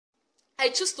I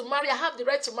choose to marry. I have the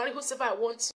right to marry whosoever I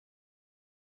want to.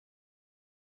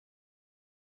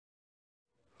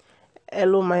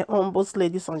 Hello, my humble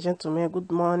ladies and gentlemen.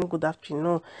 Good morning, good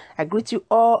afternoon. I greet you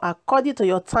all according to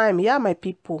your time. Yeah, my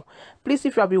people. Please,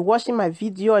 if you have been watching my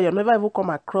video, you've never ever come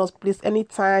across, please,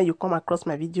 anytime you come across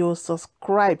my video,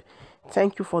 subscribe.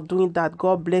 Thank you for doing that.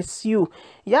 God bless you.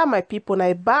 Yeah, my people.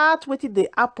 Now, about what did they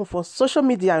happen for social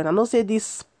media? And I know say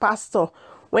this pastor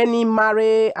when he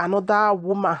marry another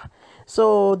woman.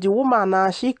 So the woman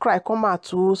now she cry come out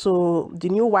too. So the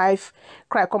new wife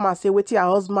cry come and say wetin her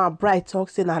husband bride talk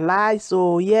say na lie.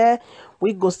 So yeah,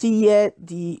 we go see here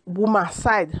the woman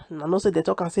side. I know say they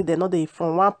talk and say they know they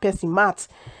from one person mouth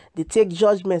they take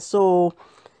judgment. So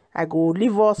I go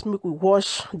leave us make we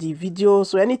watch the video.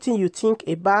 So anything you think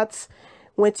about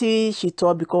wetin she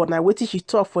talk, because now wetin she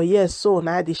talk for years, so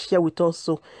now they share with us.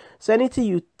 So anything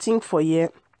you think for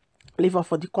here, leave it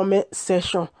for the comment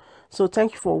section. So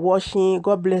thank you for watching.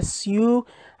 God bless you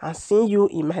and see you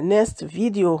in my next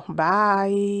video.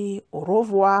 Bye. Au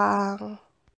revoir.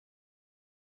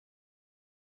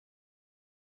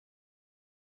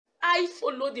 I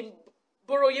followed him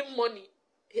borrowing money.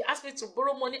 He asked me to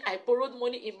borrow money. I borrowed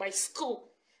money in my school.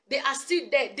 They are still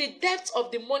there. The debt of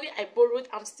the money I borrowed,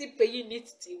 I'm still paying it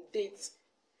till date.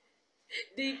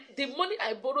 The money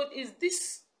I borrowed is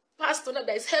this pastor now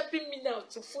that is helping me now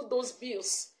to foot those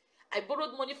bills. I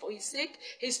borrowed money for his sake,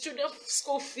 his children's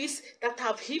school fees that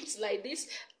have heaped like this.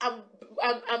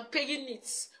 I'm paying it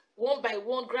one by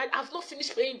one. I've not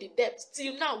finished paying the debt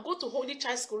till now. Go to Holy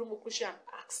Child School Rumukusha and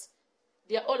ask.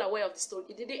 They are all aware of the story.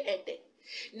 It didn't end there.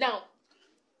 Now,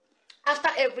 after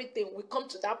everything, we come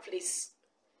to that place.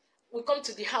 We come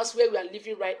to the house where we are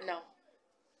living right now.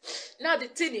 Now the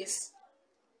thing is,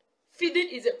 feeding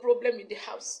is a problem in the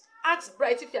house. Ask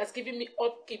Bright if he has given me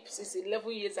upkeep since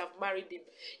 11 years I've married him.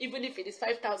 Even if it is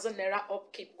 5,000 naira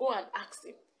upkeep, go and ask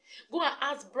him. Go and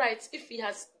ask Bright if he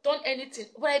has done anything.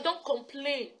 But I don't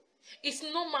complain. It's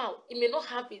normal. He may not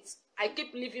have it. I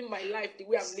keep living my life the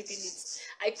way I'm living it.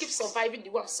 I keep surviving the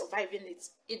way I'm surviving it.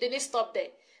 It didn't stop there.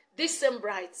 This same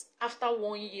Bright, after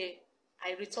 1 year,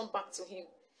 I returned back to him.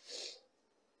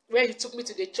 Where he took me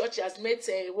to the church, he has met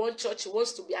one church he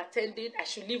wants to be attending. I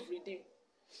should live with him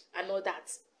and all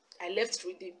that. I left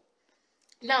with him.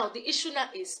 Now, the issue now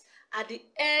is, at the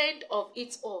end of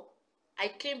it all, I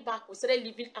came back. We started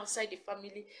living outside the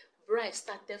family. Brian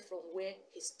started from where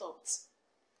he stopped.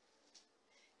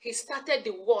 He started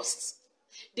the worst.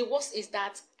 The worst is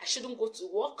that I shouldn't go to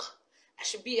work. I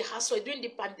should be a housewife. During the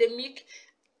pandemic,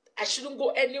 I shouldn't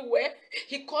go anywhere.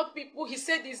 He called people. He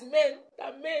said these men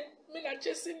are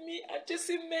chasing me and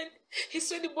chasing men. He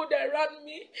saw anybody around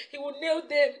me, he will nail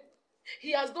them.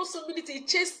 He has done so many things. He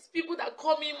chased people that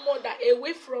call me mother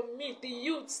away from me, the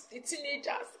youths, the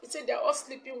teenagers. He said they're all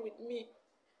sleeping with me.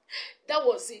 That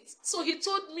was it. So he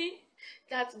told me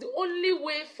that the only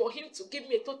way for him to give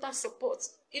me a total support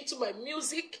into my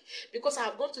music, because I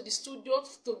have gone to the studio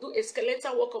to do a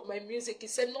skeletal work of my music, he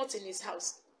said not in his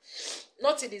house.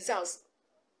 Not in his house.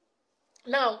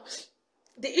 Now,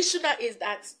 the issue now is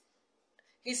that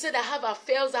he said I have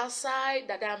affairs outside,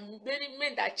 that there are many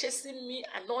men that are chasing me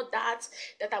and all that,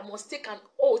 that I must take an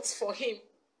oath for him.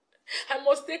 I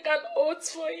must take an oath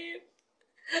for him.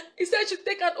 He said I should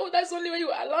take an oath. That's the only way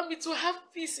you allow me to have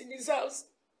peace in his house.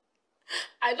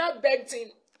 I now begged him,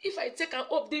 if I take an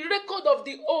oath, the record of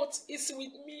the oath is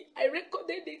with me. I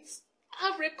recorded it. I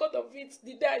have record of it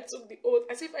the day I took the oath.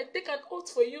 I said, if I take an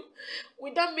oath for you,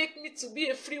 will that make me to be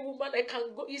a free woman? I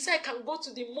can go. He said, I can go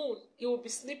to the moon. He will be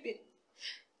sleeping.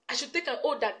 I should take an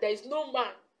oath that there is no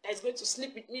man that is going to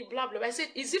sleep with me, blah, blah. I said,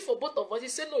 is it for both of us? He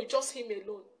said, no, it's just him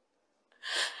alone.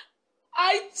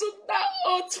 I took that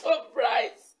oath for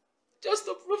Bryce, just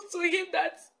to prove to him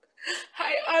that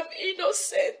I am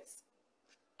innocent.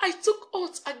 I took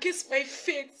oath against my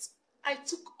faith. I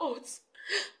took oath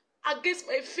against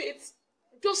my faith,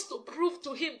 just to prove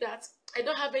to him that I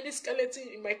don't have any skeleton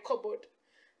in my cupboard.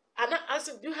 And I asked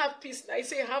him, do you have peace? And I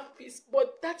say, I have peace.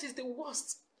 But that is the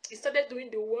worst. He started doing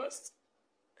the worst.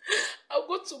 I'll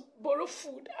go to borrow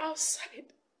food outside.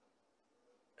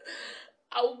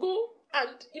 I'll go and,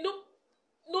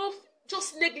 no,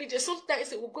 just negligence.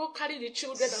 Sometimes they will go carry the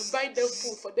children and buy them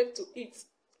food for them to eat.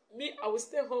 Me, I will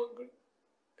stay hungry.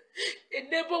 A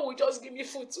neighbor will just give me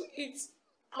food to eat.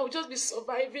 I will just be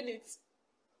surviving it.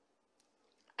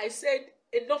 I said,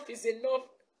 enough is enough.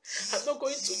 I'm not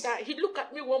going to die. He looked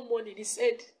at me one morning. He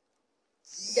said,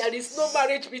 there is no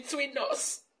marriage between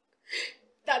us.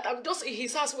 That I'm just in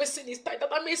his house wasting his time. That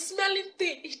I'm a smelling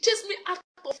thing. He chased me out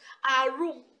of our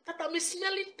room. That I'm a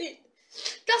smelling thing.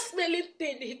 That smelling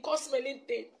thing, he called smelling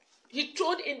thing. He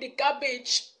threw it in the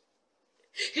garbage.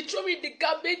 He threw me in the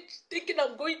garbage thinking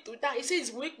I'm going to die. He says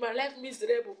he's make my life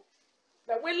miserable.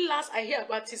 That when last I hear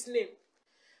about his name,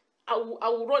 I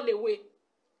will run away.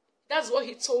 That's what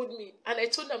he told me. And I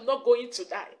told him I'm not going to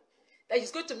die. That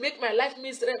he's going to make my life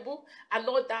miserable and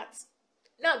all that.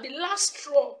 Now, the last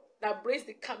straw that breaks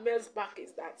the camel's back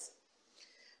is that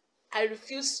I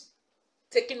refuse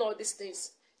taking all these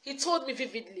things. He told me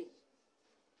vividly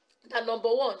that number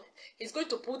one, he's going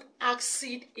to put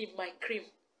acid in my cream.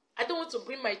 I don't want to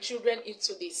bring my children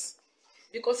into this.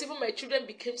 Because even my children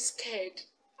became scared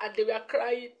and they were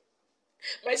crying.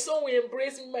 My son will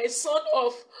embrace me. My son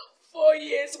of 4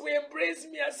 years will embrace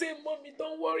me and say, Mommy,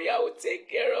 don't worry, I will take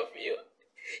care of you.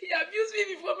 He abused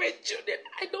me before my children.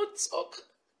 I don't talk.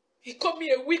 He called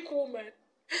me a weak woman.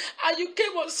 And you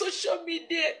came on social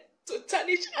media to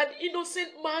tarnish an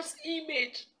innocent man's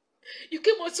image. You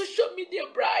came on social media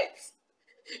bright.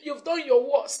 You've done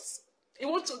your worst. You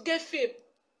want to get fame.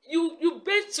 You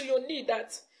bend to your knee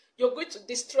that you're going to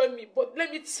destroy me. But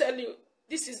let me tell you,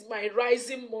 this is my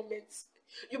rising moment.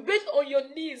 You bend on your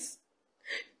knees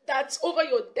that over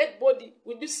your dead body,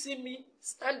 will you see me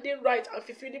standing right and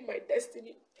fulfilling my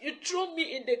destiny? You throw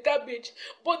me in the garbage,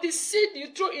 but the seed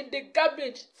you throw in the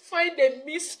garbage find a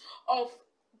means of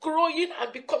growing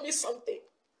and becoming something.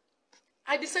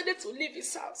 I decided to leave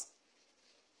his house.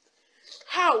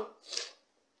 How?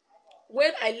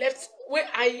 When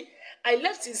I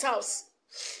left his house,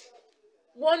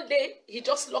 one day he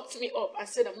just locked me up and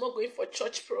said, I'm not going for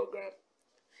church program.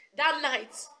 That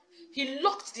night, he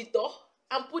locked the door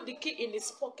and put the key in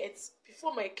his pocket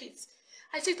before my kids.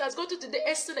 I said, it has gone to the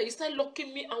extent that you start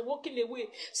locking me and walking away.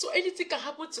 So anything can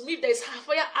happen to me. If there is a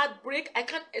fire outbreak, I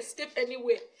can't escape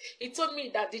anywhere. He told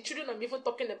me that the children I'm even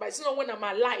talking about, it's not when I'm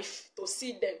alive to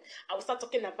see them, I will start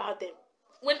talking about them.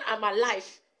 When I'm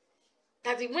alive,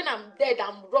 that when I'm dead,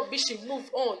 I'm rubbish, he move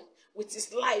on with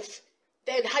his life.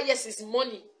 Then highest is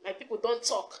money. My people don't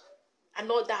talk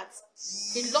and all that.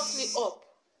 He locked me up.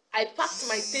 I packed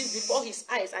my things before his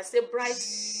eyes. I said, Bright, it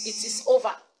is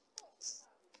over.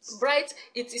 Bright,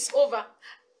 it is over.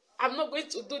 I'm not going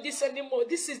to do this anymore.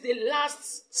 This is the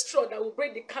last straw that will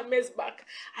break the camel's back.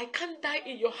 I can't die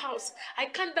in your house. I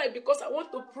can't die because I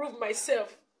want to prove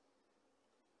myself.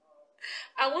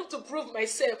 I want to prove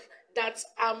myself that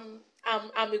I'm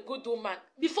a good woman.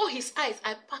 Before his eyes,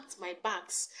 I packed my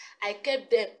bags. I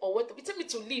kept them or whatever. He told me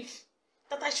to leave.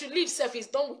 That I should leave self is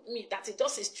done with me. That it's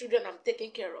just his children I'm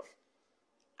taking care of.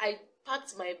 I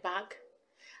packed my bag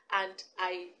and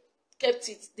I kept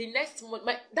it. The next month,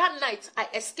 that night, I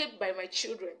escaped by my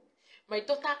children. My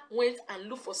daughter went and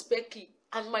looked for spare key.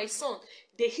 And my son,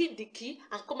 they hid the key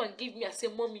and come and give me and say,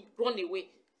 Mommy, run away.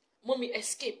 Mommy,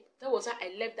 escape. That was how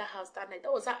I left the house that night.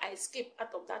 That was how I escaped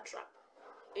out of that trap.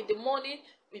 In the morning,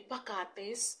 we pack our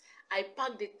things. I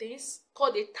packed the things,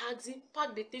 called a taxi,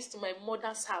 packed the things to my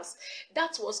mother's house.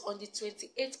 That was on the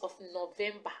 28th of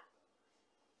November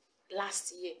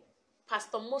last year.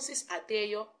 Pastor Moses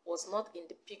Adeyo was not in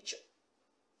the picture.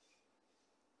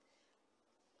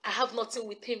 I have nothing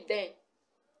with him then.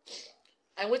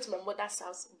 I went to my mother's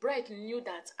house. Bright knew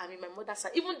that I'm in my mother's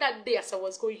house. Even that day as I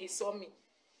was going, he saw me.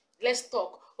 Let's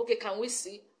talk. Okay, can we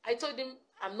see? I told him,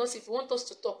 I'm not. If you want us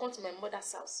to talk, come to my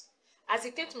mother's house. As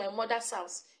he came to my mother's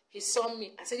house, he saw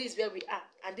me. I said, this is where we are.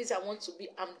 And this I want to be.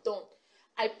 I'm done.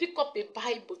 I picked up a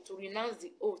Bible to renounce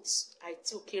the oaths I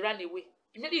took. He ran away.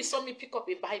 Immediately he saw me pick up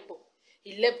a Bible.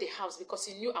 He left the house because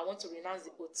he knew I want to renounce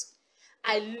the oaths.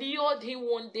 I lured him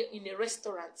one day in a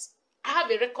restaurant. I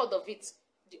have a record of it.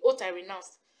 The oath I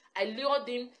renounced. I lured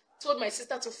him, told my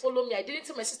sister to follow me. I didn't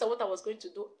tell my sister what I was going to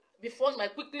do. Before I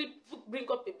quickly bring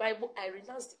up a Bible, I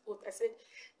renounced the oath. I said,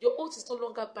 your oath is no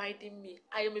longer binding me.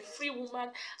 I am a free woman.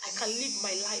 I can live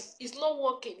my life. It's not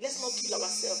working. Let's not kill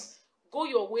ourselves. Go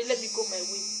your way. Let me go my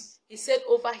way. He said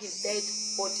over his dead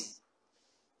body.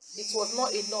 It was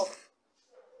not enough.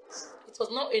 It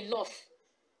was not enough.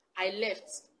 I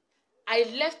left. I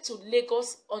left to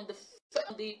Lagos on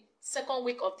the second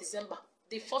week of December.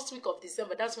 The first week of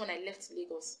December, that's when I left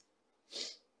Lagos.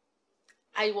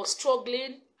 I was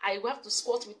struggling. I have to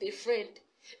squat with a friend.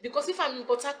 Because if I'm in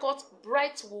Port Harcourt,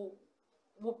 Bright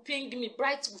will ping me.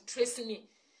 Bright will trace me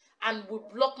and will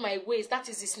block my ways. That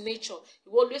is his nature. He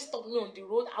will always stop me on the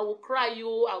road. I will cry,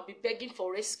 I'll be begging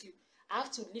for rescue. I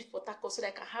have to leave Port Harcourt so that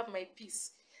I can have my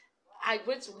peace. I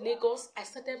went to Lagos. I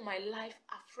started my life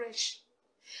afresh.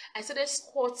 I started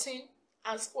squatting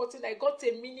and squatting. I got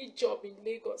a mini job in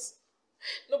Lagos.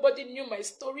 Nobody knew my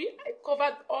story. I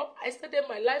covered up. I started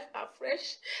my life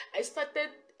afresh. I started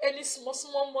earning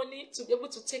small money to be able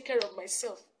to take care of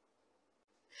myself.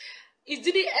 It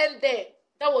didn't end there.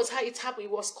 That was how it happened.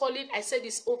 It was calling. I said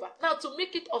it's over. Now, to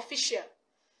make it official,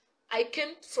 I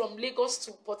came from Lagos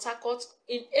to Port Harcourt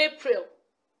in April.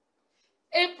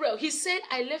 He said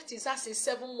I left his house in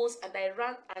 7 months and I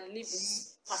ran and lived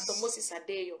with Pastor Moses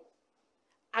Adeyo.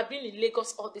 I've been in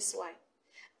Lagos all this while.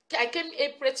 I came in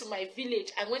April to my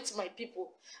village. I went to my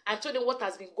people and told them what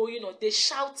has been going on. They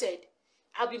shouted.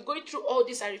 I've been going through all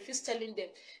this. I refused telling them.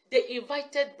 They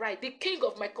invited bride. The king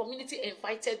of my community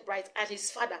invited bride and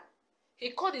his father.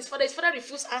 He called his father. His father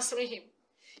refused answering him.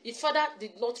 His father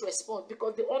did not respond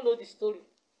because they all know the story.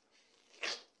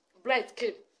 Bride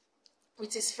came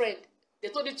with his friend. They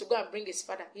told him to go and bring his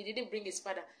father. He didn't bring his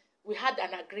father. We had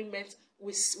an agreement.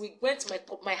 We went to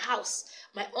my house.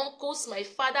 My uncles, my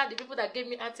father, the people that gave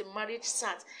me anti-marriage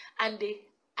sat. And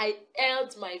I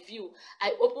held my view.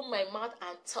 I opened my mouth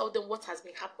and told them what has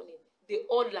been happening. They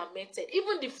all lamented.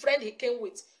 Even the friend he came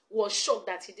with was shocked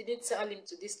that he didn't tell him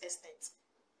to this extent.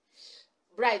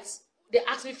 Brides, they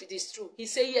asked me if it is true. He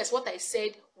said, yes, what I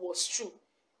said was true.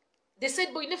 They said,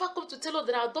 but you never come to tell us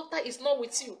that our doctor is not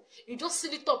with you. You just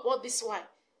seal it up all this while.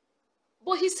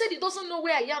 But he said he doesn't know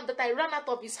where I am, that I ran out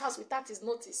of his house without his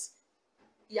notice.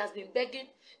 He has been begging.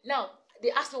 Now, they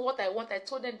asked me what I want. I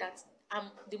told them that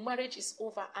the marriage is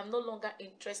over. I'm no longer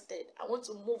interested. I want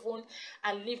to move on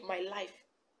and live my life.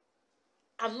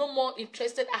 I'm no more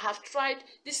interested. I have tried.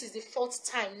 This is the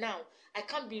 4th time now. I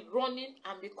can't be running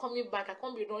and be coming back. I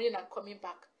can't be running and coming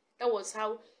back. That was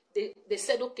how they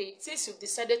said, okay, since you've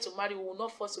decided to marry, we will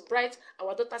not force you. Bride,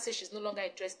 our daughter says she's no longer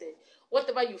interested.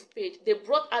 Whatever you've paid, they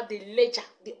brought out the ledger,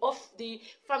 the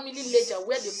family ledger,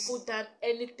 where they put down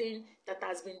anything that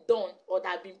has been done or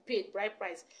that has been paid, bride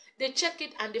price. They check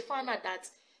it and they found out that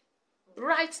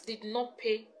bride did not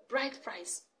pay bride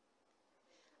price.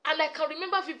 And I can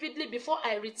remember vividly, before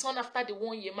I returned after the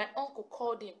 1 year, my uncle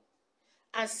called him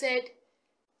and said,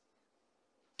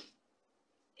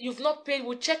 you've not paid,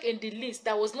 we'll check in the list.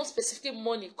 There was no specific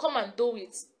money. Come and do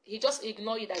it. He just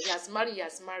ignored it that he has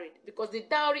married. Because the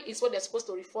dowry is what they're supposed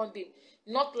to refund him.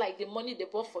 Not like the money they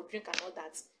bought for drink and all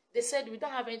that. They said, we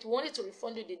don't have anything. We wanted to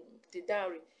refund you the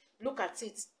dowry. Look at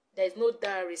it. There is no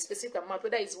dowry, specific amount,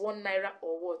 whether it's 1 naira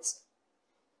or what.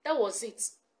 That was it.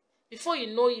 Before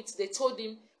you know it, they told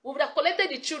him, we would have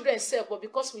collected the children self, but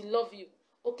because we love you,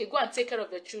 okay, go and take care of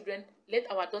the children.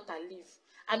 Let our daughter live.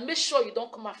 And make sure you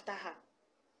don't come after her.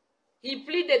 He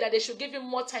pleaded that they should give him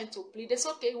more time to plead. They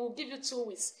said, okay, we'll give you 2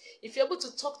 weeks. If you're able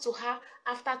to talk to her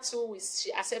after 2 weeks,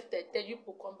 she accepted, then you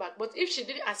will come back. But if she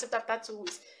didn't accept after 2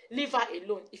 weeks, leave her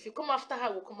alone. If you come after her,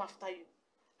 we'll come after you.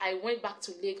 I went back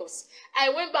to Lagos.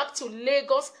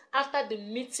 After the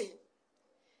meeting.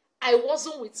 I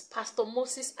wasn't with Pastor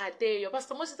Moses Adeyo.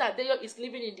 Pastor Moses Adeyo is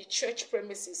living in the church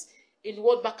premises in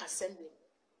World Bank Assembly.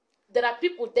 There are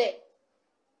people there.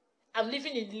 I'm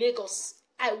living in Lagos.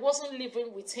 I wasn't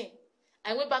living with him.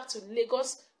 I went back to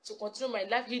Lagos to continue my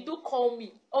life. He do call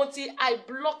me until I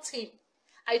blocked him.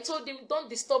 I told him, don't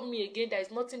disturb me again. There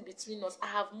is nothing between us. I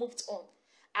have moved on.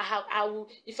 I will,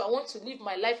 if I want to live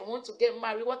my life, I want to get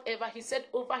married, whatever. He said,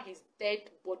 over his dead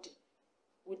body,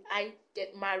 would I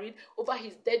get married? Over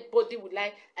his dead body, would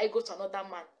I go to another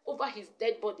man? Over his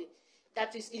dead body.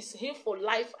 That is him for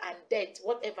life and death,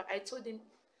 whatever. I told him,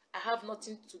 I have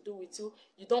nothing to do with you.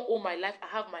 You don't own my life.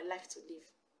 I have my life to live.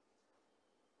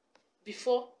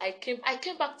 Before I came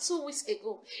back 2 weeks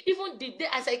ago. Even the day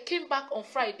as I came back on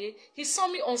Friday, he saw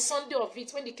me on Sunday of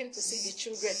it when he came to see the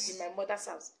children in my mother's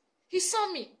house. He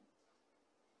saw me.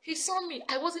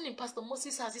 I wasn't in Pastor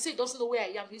Moses' house. He said he doesn't know where I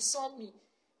am. He saw me.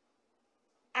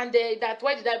 And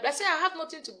why did I said, I have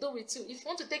nothing to do with you. If you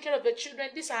want to take care of the children,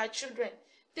 these are our children.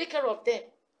 Take care of them.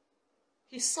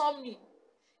 He saw me.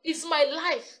 It's my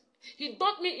life. He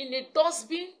dumped me in a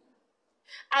dustbin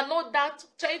and all that,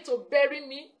 trying to bury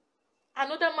me.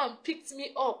 Another man picked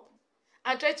me up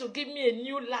and tried to give me a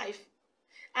new life.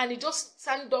 And he just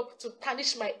stand up to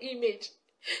tarnish my image.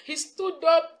 He stood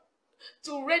up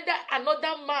to render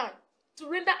another man, to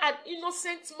render an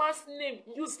innocent man's name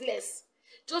useless,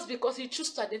 just because he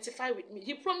chose to identify with me.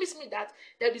 He promised me that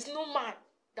there is no man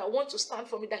that wants to stand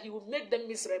for me, that he will make them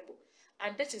miserable.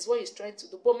 And that is what he's trying to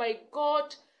do. But my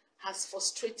God has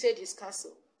frustrated his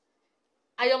counsel.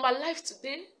 I am alive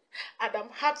today. And I'm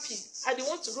happy. I don't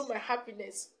want to ruin my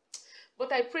happiness.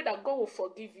 But I pray that God will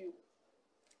forgive you.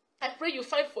 I pray you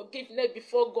find forgiveness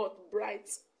before God,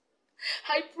 brides.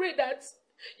 I pray that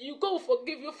God will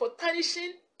forgive you for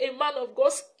tarnishing a man of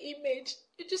God's image.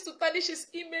 You choose to tarnish his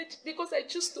image because I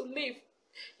choose to live.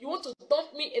 You want to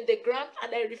dump me in the ground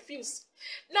and I refuse.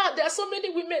 Now there are so many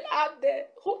women out there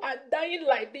who are dying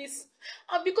like this.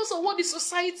 And because of what the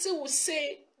society will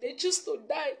say, they choose to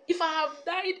die. If I have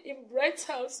died in Bright's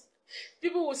house,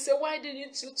 people will say, why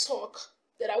didn't you talk?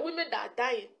 There are women that are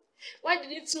dying. Why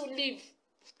didn't you leave?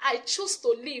 I choose to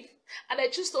live, and I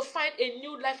choose to find a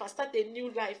new life and start a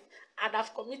new life. And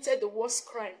I've committed the worst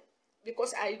crime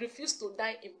because I refuse to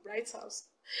die in Bright's house.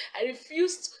 I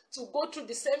refused to go through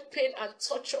the same pain and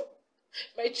torture.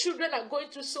 My children are going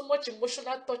through so much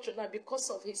emotional torture now because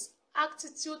of his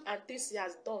attitude and things he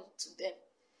has done to them.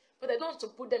 But I don't want to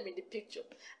put them in the picture.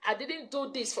 I didn't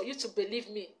do this for you to believe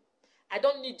me. I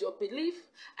don't need your belief.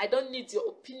 I don't need your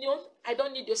opinion. I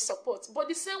don't need your support. But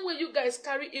the same way you guys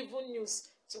carry evil news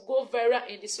to go viral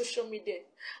in the social media,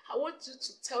 I want you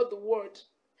to tell the world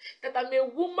that I'm a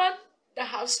woman that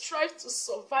has strived to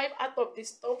survive out of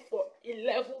this storm for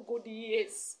 11 good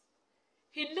years.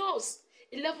 He knows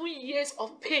 11 years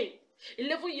of pain,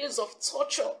 11 years of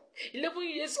torture, 11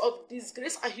 years of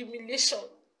disgrace and humiliation.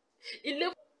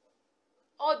 11,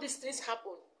 all these things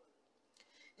happen.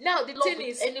 Now the thing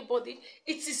is, anybody,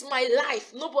 it is my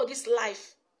life, nobody's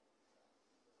life.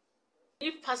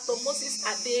 If Pastor Moses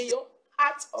Adeyo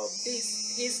out of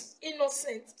this, he's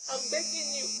innocent. I'm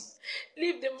begging you,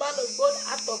 leave the man of God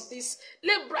out of this.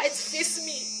 Let Bright face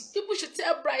me. People should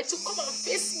tell Bright to come and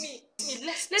face me.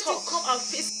 Let him come and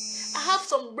face me. I have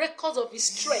some records of his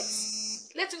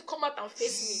threats. Let him come out and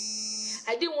face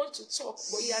me. I didn't want to talk,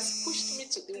 but he has pushed me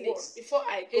to the wall.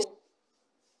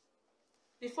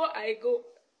 Before I go,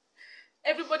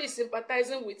 everybody is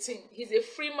sympathizing with him. He's a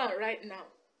free man right now.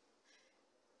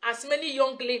 As many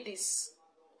young ladies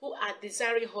who are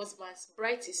desiring husbands,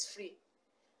 Bright is free.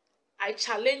 I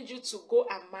challenge you to go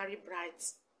and marry Bright.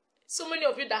 So many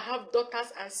of you that have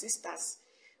daughters and sisters,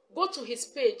 go to his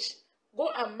page, go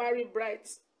and marry Bright.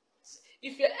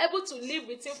 If you're able to live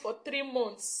with him for 3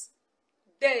 months,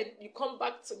 then you come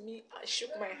back to me and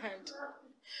shook my hand.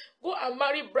 Go and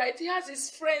marry Bright. He has his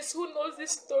friends who knows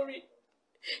this story.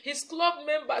 His club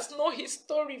members know his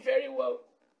story very well.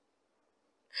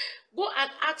 Go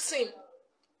and ask him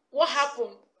what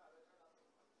happened.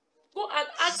 Go and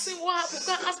ask him what happened.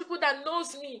 Go and ask people that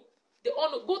knows me. They all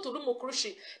know. Go to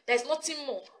Rumokrushi. There's nothing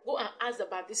more. Go and ask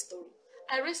about this story.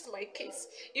 I rest my case.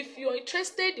 If you're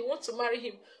interested, you want to marry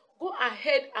him, go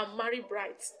ahead and marry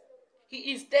Bright.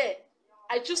 He is there.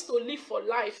 I choose to live for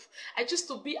life. I choose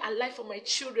to be alive for my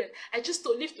children. I choose to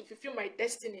live to fulfill my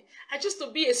destiny. I choose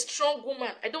to be a strong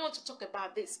woman. I don't want to talk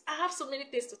about this. I have so many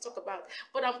things to talk about,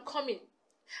 but I'm coming.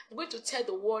 I'm going to tell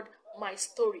the world my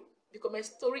story because my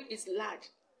story is large.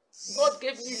 God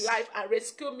gave me life and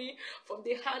rescued me from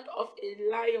the hand of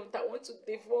a lion that wants to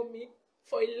devour me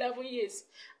for 11 years.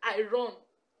 I run,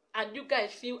 and you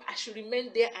guys feel I should remain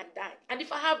there and die. And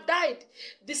if I have died,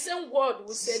 the same word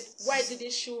will say, why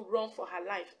didn't she run for her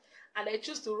life? And I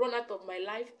choose to run out of my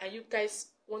life, and you guys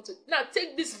want to. Now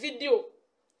take this video.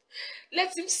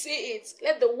 Let him say it.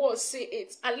 Let the world say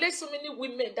it. And let so many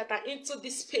women that are into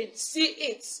this pain see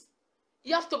it.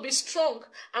 You have to be strong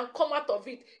and come out of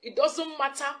it. It doesn't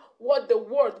matter what the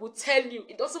world will tell you.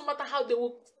 It doesn't matter how they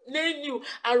will nail you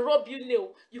and rub you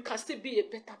nail. You can still be a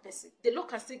better person. The Lord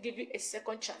can still give you a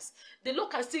second chance. The Lord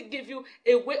can still give you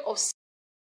a way of